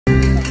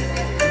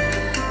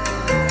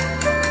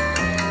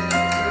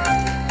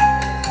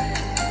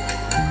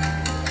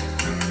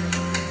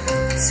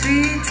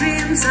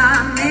dreams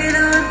are made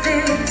of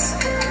this.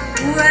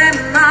 Who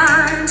am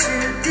I to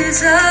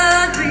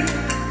disagree?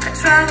 I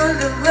travel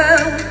the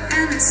world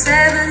and the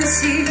seven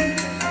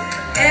seas.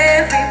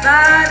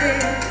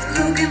 Everybody's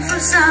looking for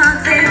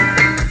something.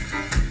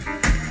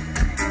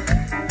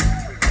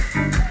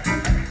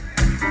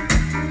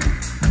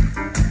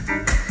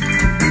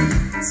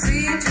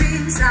 Sweet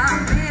dreams are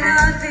made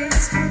of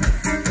this.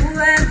 Who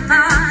am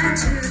I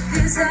to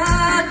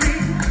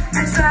disagree?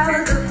 I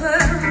travel the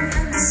world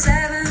and the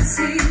seven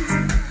seas.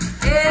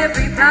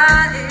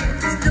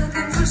 Everybody's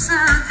looking for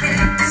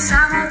something.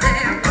 Some of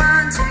them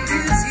want to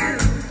use you.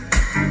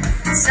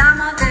 Some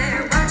of them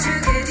want to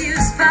get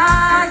used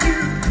by you.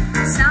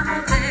 Some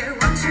of them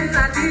want to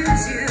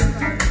abuse you.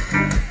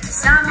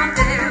 Some of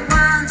them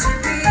want to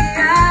be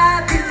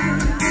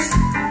abused.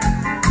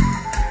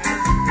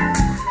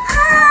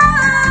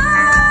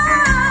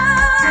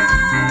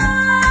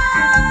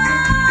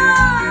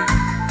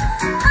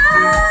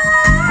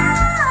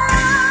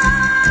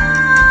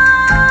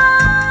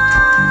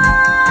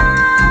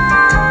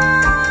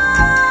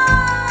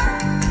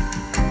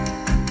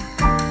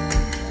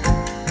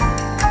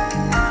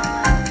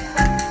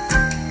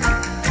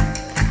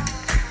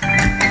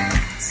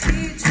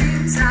 Sweet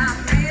dreams are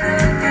made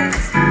of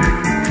this.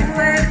 Who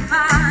am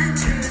I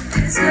to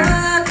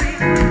disagree?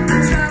 I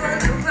travel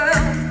the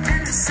world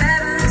and the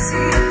seven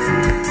seas.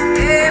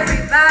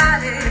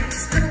 Everybody's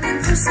looking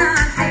for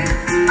something.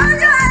 Hold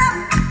your head up,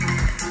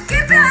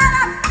 keep your head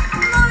up,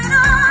 moving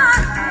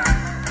on.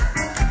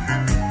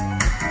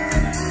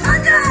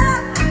 Hold your head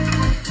up,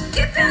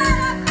 keep your head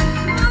up,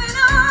 moving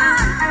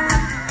on.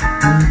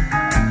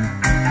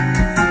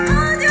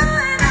 Hold your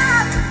head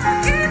up,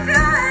 keep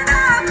your head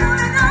up,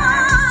 moving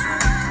on.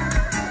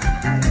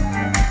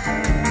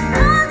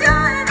 Hold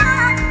your head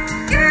up,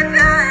 keep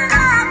your head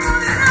up,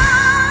 moving on.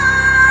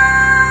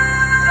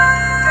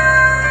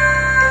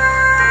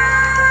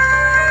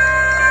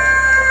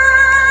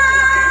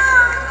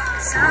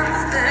 Some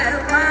of them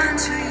want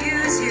to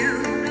use you.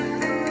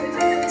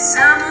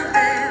 Some of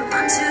them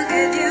want to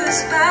get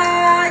used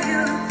by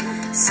you.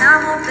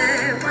 Some of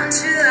them want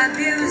to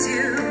abuse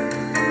you.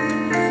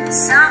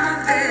 Some